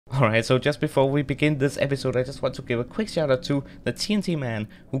Alright, so just before we begin this episode, I just want to give a quick shout out to the TNT man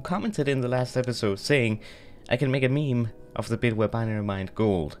who commented in the last episode saying I can make a meme of the bit where binary mined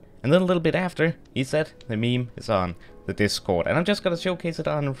gold. And then a little bit after, he said the meme is on the Discord. And I'm just gonna showcase it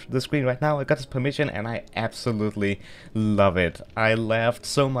on the screen right now. I got his permission and I absolutely love it. I laughed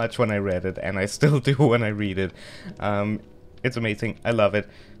so much when I read it, and I still do when I read it. It's amazing. I love it.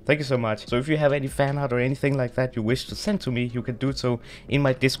 Thank you so much. So if you have any fan art or anything like that you wish to send to me, you can do so in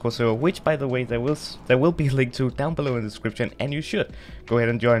my Discord server, which by the way there will be a link to down below in the description, and you should go ahead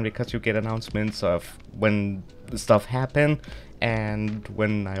and join because you get announcements of when stuff happen and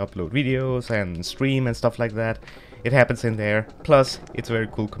when I upload videos and stream and stuff like that. It happens in there. Plus, it's a very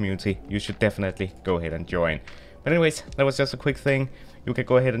cool community. You should definitely go ahead and join. But anyways, that was just a quick thing. You can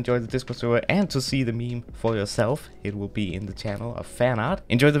go ahead and join the Discord server, and to see the meme for yourself, it will be in the channel of fan art.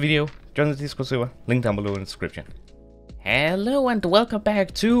 Enjoy the video, join the Discord server, link down below in the description. Hello and welcome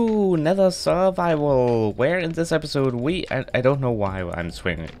back to Nether Survival, where in this episode I don't know why I'm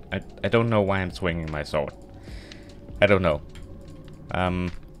swinging. I don't know why I'm swinging my sword. I don't know.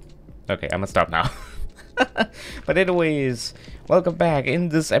 Okay, I'm gonna stop now. But anyways, welcome back. In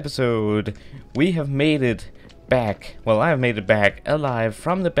this episode, we have made it back. Well, I have made it back alive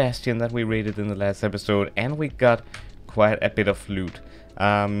from the bastion that we raided in the last episode, and we got quite a bit of loot.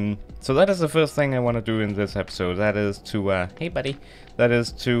 So that is the first thing I want to do in this episode. That is to, hey buddy, that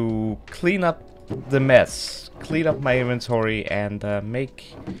is to clean up the mess, clean up my inventory, and yeah,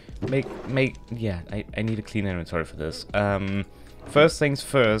 I need a clean inventory for this. First things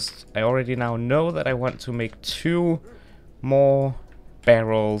first, I already now know that I want to make 2 more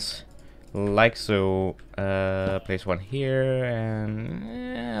barrels, like so. Place one here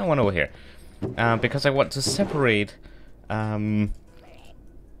and one over here, because I want to separate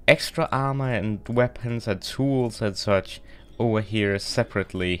extra armor and weapons and tools and such over here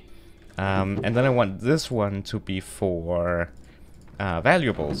separately, and then I want this one to be for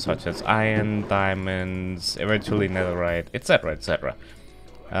valuables such as iron, diamonds, eventually netherite, etc, etc.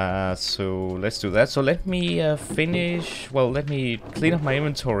 So let's do that. So let me let me clean up my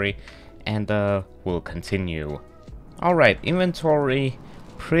inventory, and we'll continue. Alright, inventory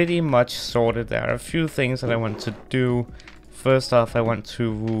pretty much sorted. There are a few things that I want to do. First off, I want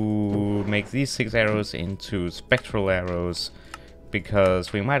to make these 6 arrows into spectral arrows,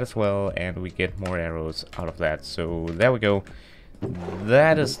 because we might as well, and we get more arrows out of that. So there we go.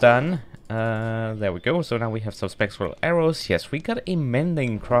 That is done. There we go. So now we have some spectral arrows. Yes, we got a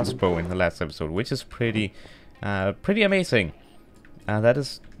mending crossbow in the last episode, which is pretty amazing.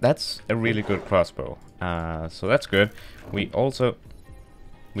 That's a really good crossbow. So that's good. We also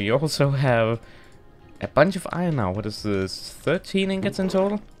have a bunch of iron now. What is this? 13 ingots in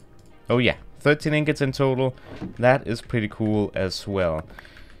total? Oh yeah, 13 ingots in total. That is pretty cool as well.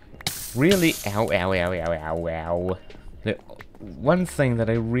 Really, ow, ow, ow, ow, ow, ow. The one thing that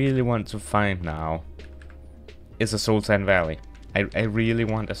I really want to find now is a Soul Sand Valley. I really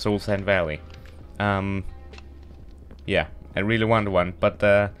want a Soul Sand Valley. Yeah, I really want one,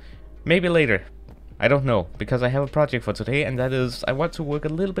 but maybe later. I don't know, because I have a project for today, and that is I want to work a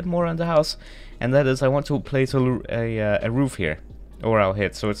little bit more on the house, and that is I want to place a roof here over our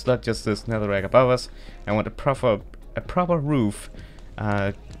heads, so it's not just this netherrack above us. I want a proper roof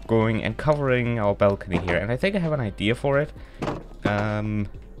going and covering our balcony here, and I think I have an idea for it.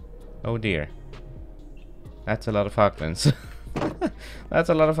 Oh dear, that's a lot of hoglins. That's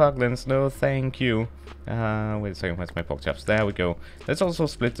a lot of hoglins. No, thank you. Wait a second, where's my pork chops? There we go. Let's also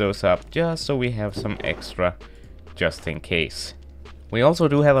split those up, just so we have some extra, just in case. We also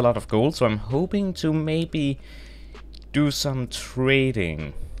do have a lot of gold, so I'm hoping to maybe do some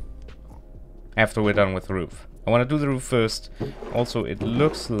trading after we're done with the roof. I want to do the roof first. Also, it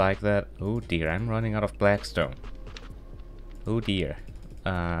looks like that... Oh dear, I'm running out of blackstone. Oh dear.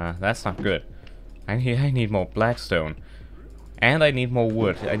 That's not good. I need more blackstone. And I need more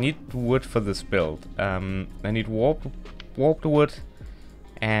wood. I need wood for this build. I need warped wood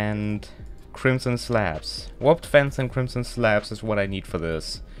and crimson slabs. Warped fence and crimson slabs is what I need for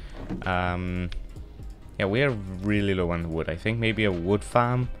this. Yeah, we are really low on wood. I think maybe a wood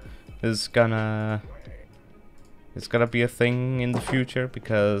farm is gonna be a thing in the future,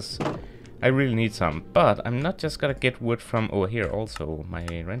 because I really need some. But I'm not just gonna get wood from over here. Also, my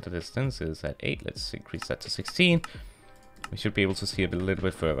render distance is at 8. Let's increase that to 16. We should be able to see it a little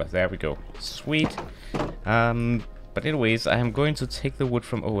bit further. There we go. Sweet. But anyways, I am going to take the wood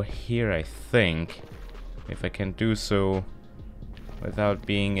from over here, I think. If I can do so without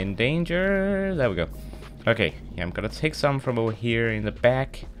being in danger. There we go. Okay, yeah, I'm gonna take some from over here in the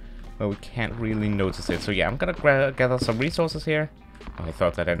back, where we can't really notice it. So yeah, I'm gonna gather some resources here. Oh, I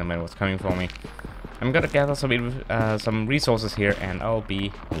thought that Enderman was coming for me. I'm gonna gather some resources here, and I'll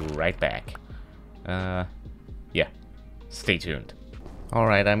be right back. Yeah, stay tuned.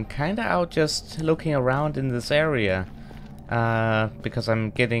 Alright, I'm kinda out just looking around in this area. Because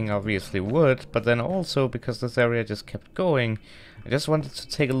I'm getting, obviously, wood, but then also because this area just kept going. I just wanted to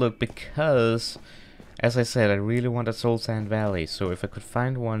take a look because, as I said, I really wanted Soul Sand Valley, so if I could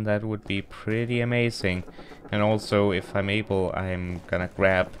find one, that would be pretty amazing. And also, if I'm able, I'm gonna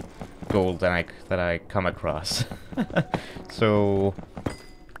grab gold that I come across. So,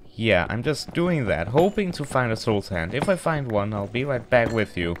 yeah, I'm just doing that, hoping to find a soul sand. If I find one, I'll be right back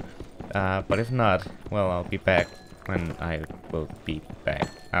with you. But if not, well, I'll be back when I will be back.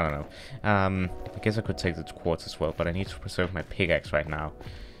 I don't know. I guess I could take the quartz as well, but I need to preserve my pickaxe right now.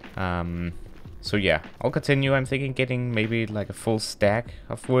 So yeah, I'll continue. I'm thinking getting maybe like a full stack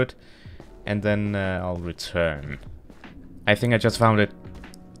of wood, and then I'll return. I think I just found it.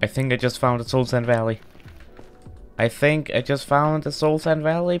 I think I just found a Soul Sand Valley. I think I just found a Soul Sand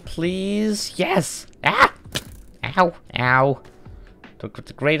Valley, please. Yes! Ah! Ow! Ow!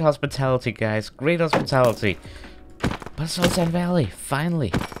 The great hospitality, guys. Great hospitality. But Soul Sand Valley,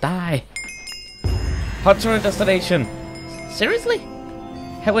 finally. Die! Hot tourist destination. Seriously?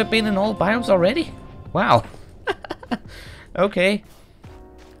 Have we been in all biomes already? Wow. Okay.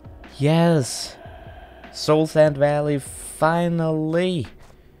 Yes. Soul Sand Valley, finally.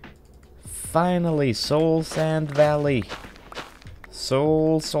 Finally, Soul Sand Valley.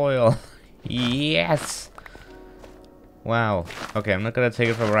 Soul Soil. Yes. Wow. Okay, I'm not gonna take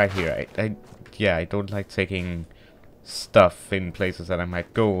it from right here. Yeah, I don't like taking stuff in places that I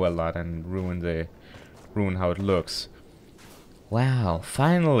might go a lot and ruin how it looks. Wow,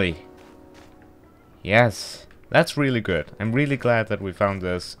 finally. Yes, that's really good. I'm really glad that we found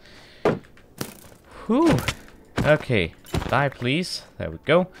this. Whew. Okay, die please. There we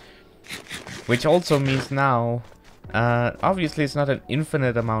go. Which also means now, obviously it's not an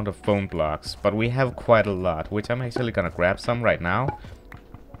infinite amount of bone blocks, but we have quite a lot, which I'm actually gonna grab some right now.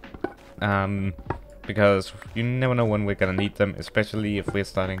 Because you never know when we're gonna need them, especially if we're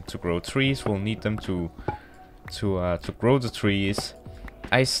starting to grow trees. We'll need them to grow the trees.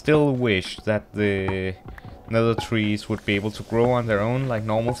 I still wish that the nether trees would be able to grow on their own like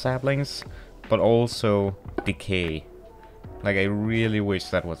normal saplings, but also decay. Like, I really wish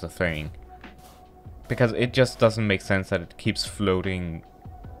that was a thing. Because it just doesn't make sense that it keeps floating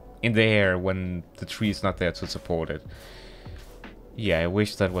in the air when the tree is not there to support it. Yeah, I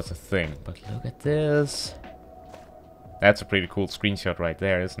wish that was a thing. But look at this. That's a pretty cool screenshot right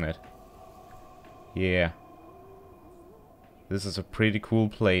there, isn't it? Yeah. This is a pretty cool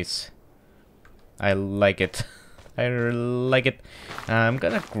place. I like it. I like it. I'm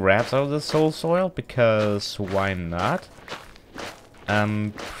gonna grab some of the soul soil because why not?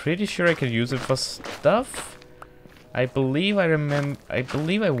 I'm pretty sure I could use it for stuff. I believe I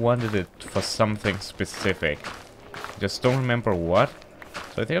wanted it for something specific. Just don't remember what.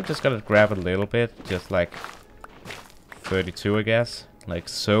 So I think I'm just gonna grab a little bit, just like 32, I guess, like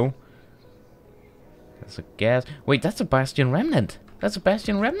so. That's a gas. Wait, that's a bastion remnant. That's a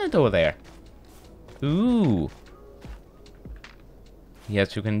bastion remnant over there. Ooh.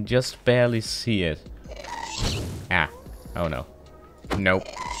 Yes, you can just barely see it. Ah. Oh no. Nope.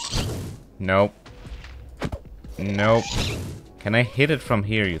 Nope. Nope. Can I hit it from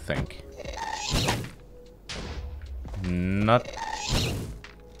here, you think? Not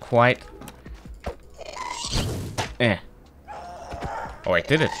quite. Eh. Oh, I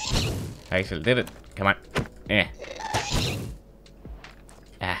did it. I actually did it. Come on. Eh.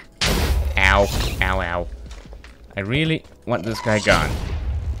 Ah. Ow. Ow, ow. I really want this guy gone.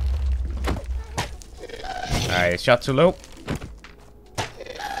 I shot too low.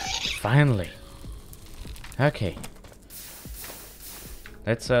 Finally. Okay.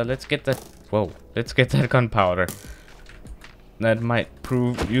 Let's get that. Whoa. Let's get that gunpowder. That might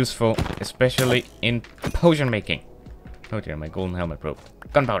prove useful, especially in potion making. Oh dear, my golden helmet broke.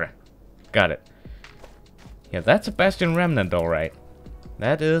 Gunpowder. Got it. Yeah, that's a bastion remnant, alright.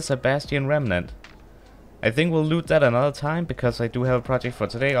 That is a bastion remnant. I think we'll loot that another time because I do have a project for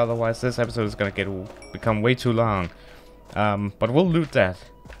today. Otherwise, this episode is gonna become way too long. But we'll loot that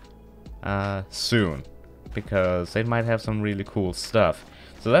soon because it might have some really cool stuff.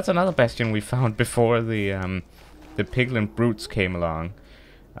 So that's another bastion we found before the piglin brutes came along.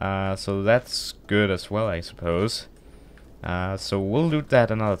 So that's good as well, I suppose. So we'll loot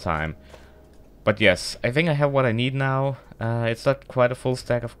that another time. But yes, I think I have what I need now. It's not quite a full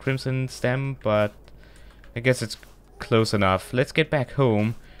stack of crimson stem, but I guess it's close enough. Let's get back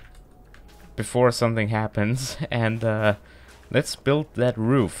home before something happens and let's build that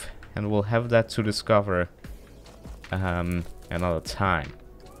roof, and we'll have that to discover another time.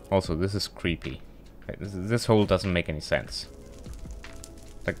 Also, this is creepy. Like, this hole doesn't make any sense.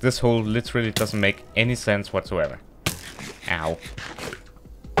 Like, this hole literally doesn't make any sense whatsoever. Ow.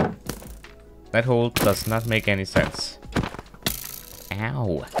 That hole does not make any sense.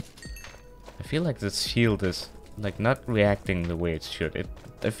 Ow. I feel like this shield is, like, not reacting the way it should.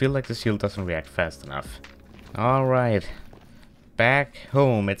 I feel like the shield doesn't react fast enough. Alright. Back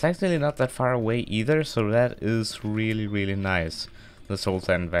home. It's actually not that far away either, so that is really, really nice. The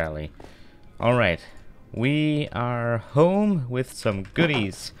Sultan Valley. Alright. We are home with some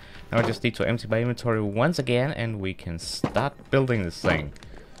goodies. Now I just need to empty my inventory once again, and we can start building this thing.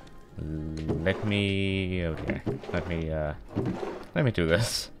 Let me... okay. Let me do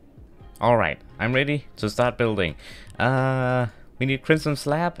this. Alright, I'm ready to start building. We need crimson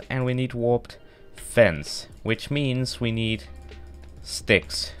slab and we need warped fence, which means we need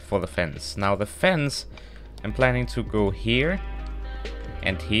sticks for the fence. Now the fence, I'm planning to go here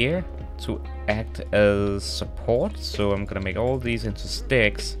and here to act as support, so I'm gonna make all these into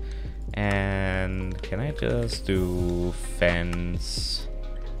sticks. And can I just do fence?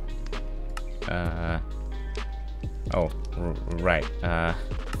 Oh, right.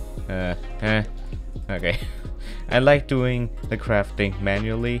 Okay. I like doing the crafting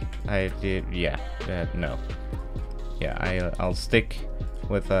manually. I did, yeah. No. Yeah, I'll stick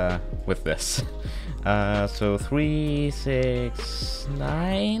with this. So 3, 6,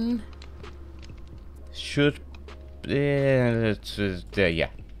 9 should. Yeah.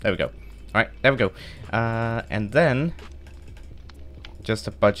 There we go. All right, there we go. And then just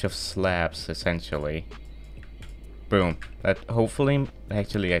a bunch of slabs, essentially. Boom. That hopefully,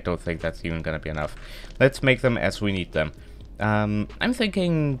 actually, I don't think that's even gonna be enough. Let's make them as we need them. I'm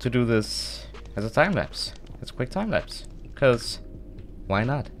thinking to do this as a time lapse. It's a quick time lapse, cause why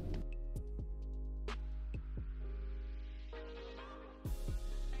not?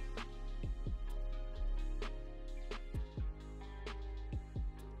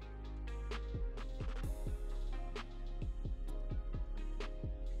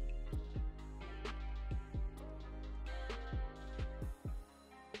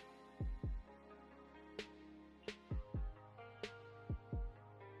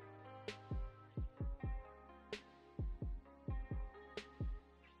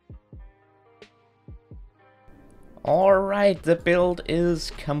 Alright, the build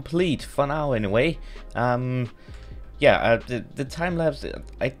is complete, for now anyway. Yeah, the time-lapse,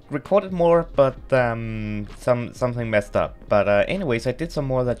 I recorded more, but something messed up. But anyways, I did some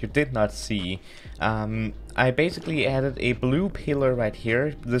more that you did not see. I basically added a blue pillar right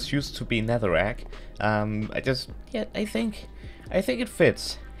here. This used to be netherrack. I think it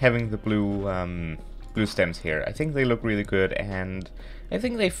fits, having the blue stems here. I think they look really good, and I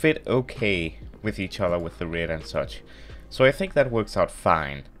think they fit okay with each other with the red and such. So I think that works out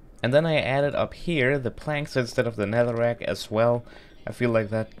fine. And then I added up here the planks instead of the netherrack as well. I feel like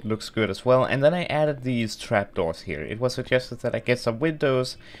that looks good as well. And then I added these trapdoors here. It was suggested that I get some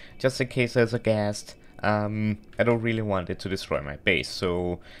windows just in case there's a ghast. I don't really want it to destroy my base,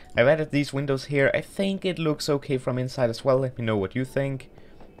 so I've added these windows here. I think it looks okay from inside as well. Let me know what you think.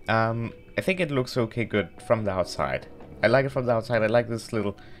 I think it looks okay good from the outside. I like it from the outside. I like this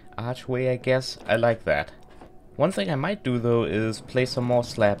little archway, I guess. I like that. One thing I might do though is place some more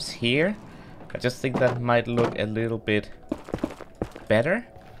slabs here. I just think that might look a little bit better.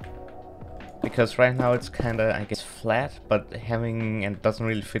 Because right now it's kinda, I guess, flat, but and doesn't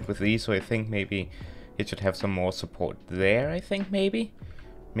really fit with these, so I think maybe it should have some more support there, I think maybe.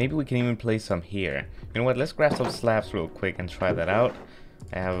 Maybe we can even place some here. You know what, let's grab some slabs real quick and try that out.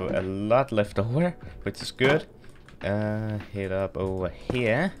 I have a lot left over, which is good. Hit up over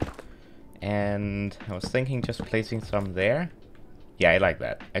here. And I was thinking just placing some there. Yeah, I like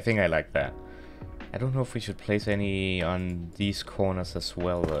that. I think I like that. I don't know if we should place any on these corners as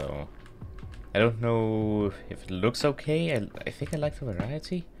well, though. I don't know if it looks okay. I think I like the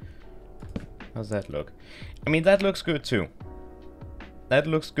variety. How's that look? I mean, that looks good too. That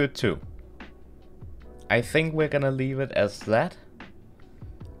looks good too. I think we're gonna leave it as that.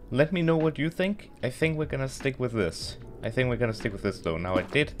 Let me know what you think. I think we're gonna stick with this. I think we're gonna stick with this though. Now I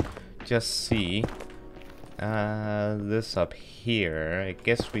did just see this up here. I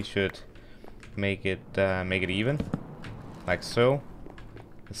guess we should make it even, like so.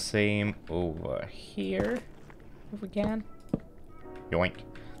 The same over here, if we can. Yoink.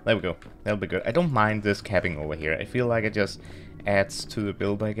 There we go. That'll be good. I don't mind this capping over here. I feel like it just adds to the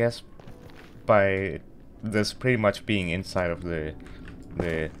build, I guess, by this pretty much being inside of the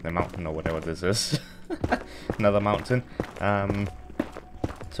mountain or whatever this is. Another mountain.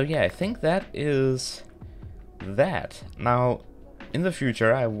 So yeah, I think that is that. Now, in the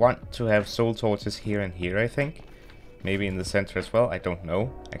future, I want to have soul torches here and here, I think. Maybe in the center as well, I don't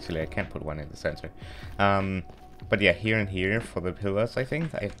know. Actually, I can't put one in the center. But yeah, here and here for the pillars, I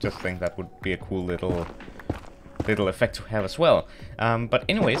think. I just think that would be a cool little effect to have as well. But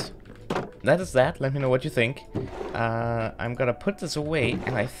anyways, that is that. Let me know what you think. I'm gonna put this away,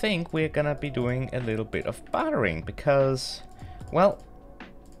 and I think we're gonna be doing a little bit of bartering, because, well,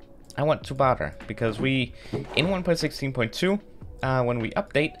 I want to barter, because we, in 1.16.2, when we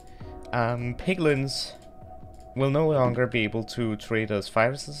update, piglins will no longer be able to trade us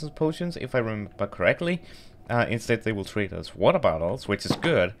fire resistance potions, if I remember correctly. Instead, they will trade us water bottles, which is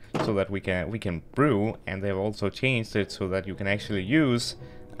good, so that we can brew. And they've also changed it so that you can actually use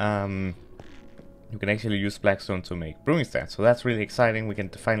blackstone to make brewing stands. So that's really exciting. We can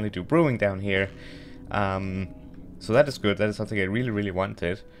finally do brewing down here. So that is good. That is something I really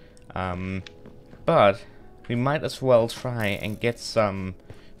wanted. But we might as well try and get some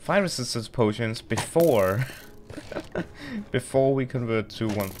fire resistance potions before before we convert to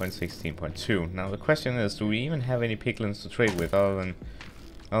 1.16.2. Now the question is, do we even have any piglins to trade with other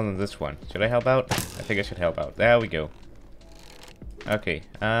than this one? Should I help out? I think I should help out. There we go. Okay,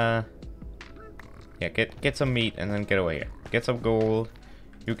 yeah, get some meat and then get away here. Get some gold.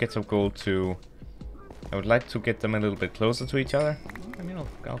 You get some gold too. I would like to get them a little bit closer to each other. I mean,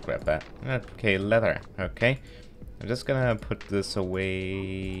 I'll grab that. Okay, leather. Okay. I'm just gonna put this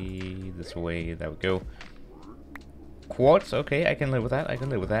away. This away. There we go. Quartz. Okay, I can live with that. I can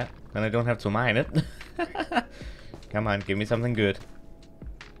live with that. And I don't have to mine it. Come on, give me something good.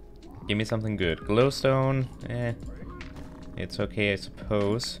 Give me something good. Glowstone. It's okay, I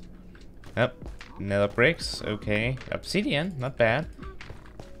suppose. Yep. Nether bricks. Okay. Obsidian. Not bad.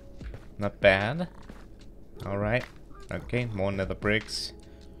 Not bad. Alright. Okay, more nether bricks.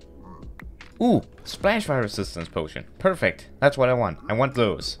 Ooh, splash fire resistance potion. Perfect. That's what I want. I want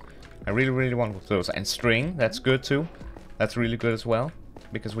those. I really want those. And string, that's good too. That's really good as well.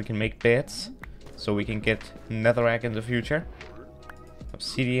 Because we can make beds. So we can get netherrack in the future.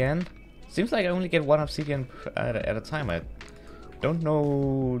 Obsidian. Seems like I only get one obsidian at a time. I don't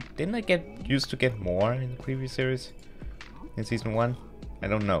know. Didn't I get used to get more in the previous series? In season 1? I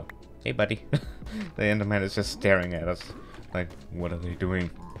don't know. Hey buddy. The Enderman is just staring at us. Like, what are they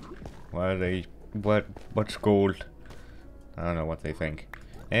doing? Why are they... What's gold? I don't know what they think.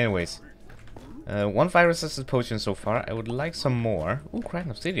 Anyways. One fire resistance potion so far. I would like some more. Ooh,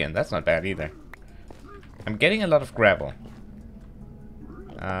 cracked obsidian. That's not bad either. I'm getting a lot of gravel.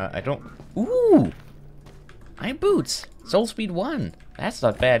 I don't... Ooh! Iron boots! Soul speed 1. That's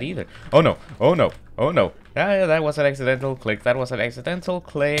not bad either. Oh no! Oh no! Oh no! Yeah, that was an accidental click. That was an accidental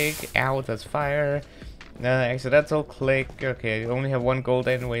click. Ow, that's fire. Accidental click. Okay, I only have 1 gold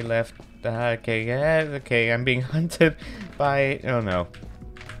anyway left. Okay, yeah, okay, I'm being hunted by... Oh no.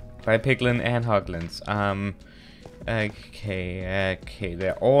 By piglin and hoglins. Okay,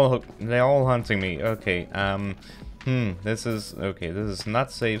 they're all hunting me. Okay, this is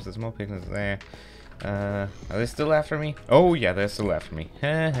not safe. There's more piglins there. Are they still after me? Oh yeah, they're still after me.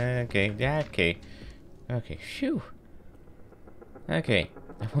 Okay, yeah, okay. Okay, phew. Okay,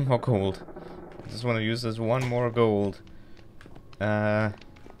 I want more gold. I just want to use this 1 more gold. Actually,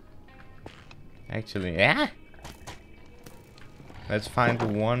 yeah. Let's find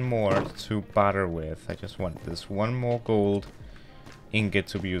 1 more to barter with. I just want this 1 more gold ingot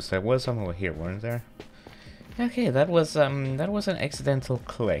to be used. There was some over here, weren't there? Okay, that was an accidental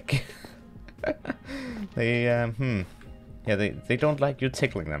click. They yeah, they don't like you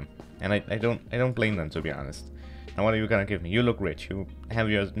tickling them, and I don't blame them, to be honest. Now what are you gonna give me? You look rich. You have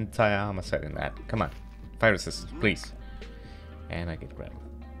your entire armor set in that. Come on, fire resistance, please. And I get gravel.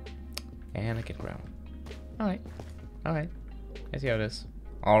 And I get gravel. All right, all right. I see how it is.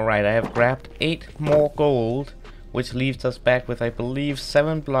 All right, I have grabbed 8 more gold, which leaves us back with, I believe,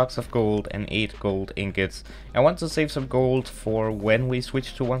 7 blocks of gold and 8 gold ingots. I want to save some gold for when we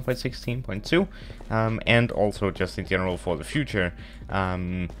switch to 1.16.2, and also just in general for the future.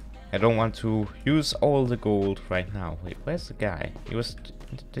 I don't want to use all the gold right now. Wait, where's the guy?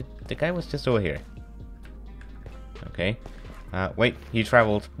 The guy was just over here. Okay. Wait, he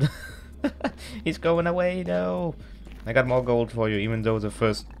traveled. He's going away, no. I got more gold for you, even though the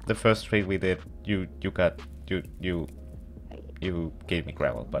first trade we did, you gave me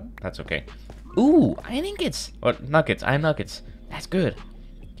gravel, but that's okay. Ooh, iron ingots or nuggets, iron nuggets. That's good.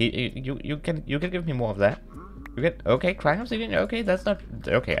 You can give me more of that. You get okay, crying obsidian. Okay, that's not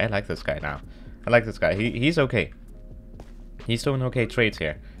okay. I like this guy now. I like this guy. He's okay. He's doing okay trades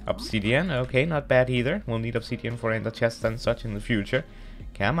here. Obsidian, okay, not bad either. We'll need obsidian for ender chests and such in the future.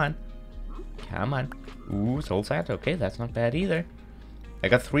 Come on. Come on. Ooh, soul sand, okay, that's not bad either. I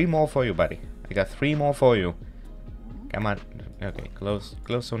got 3 more for you, buddy. I got 3 more for you. Come on. Okay,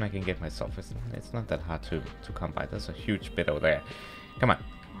 glowstone I can get myself. It's not that hard to come by. There's a huge bit over there. Come on.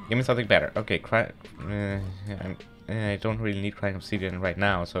 Give me something better. Okay, I don't really need crying obsidian right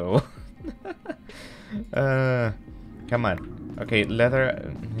now, so... come on. Okay,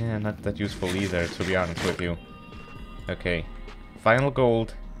 leather... yeah, not that useful either, to be honest with you. Okay. Final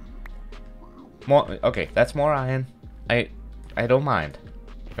gold. More... okay, that's more iron. I don't mind.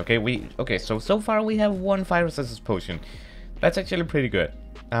 Okay, so far we have 1 fire resistance potion. That's actually pretty good.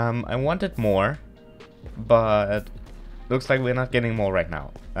 I wanted more, but looks like we're not getting more right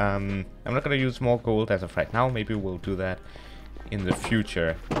now. I'm not gonna use more gold as of right now. Maybe we'll do that in the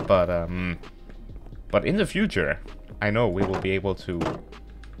future. But in the future, I know we will be able to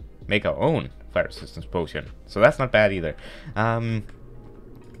make our own fire resistance potion. So that's not bad either.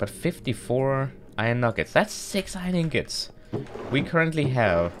 But 54 iron nuggets. That's 6 iron ingots. We currently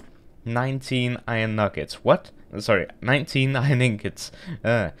have 19 iron nuggets. What? Sorry, 19 iron ingots.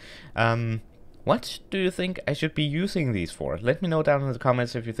 What do you think I should be using these for? Let me know down in the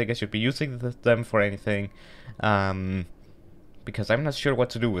comments if you think I should be using them for anything. Because I'm not sure what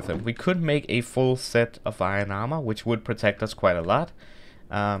to do with them. We could make a full set of iron armor, which would protect us quite a lot.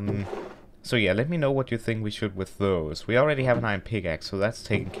 So yeah, let me know what you think we should with those. We already have an iron pickaxe, so that's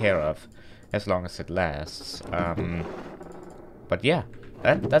taken care of, as long as it lasts. But yeah,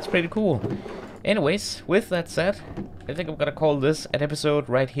 that's pretty cool. Anyways, with that said, I think I'm gonna call this an episode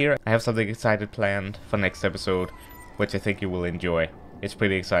right here. I have something excited planned for next episode, which I think you will enjoy. It's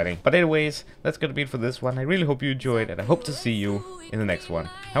pretty exciting. But anyways, that's gonna be it for this one. I really hope you enjoyed, and I hope to see you in the next one.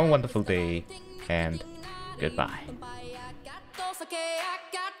 Have a wonderful day, and goodbye.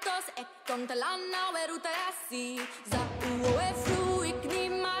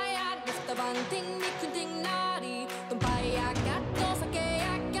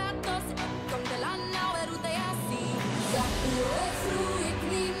 E06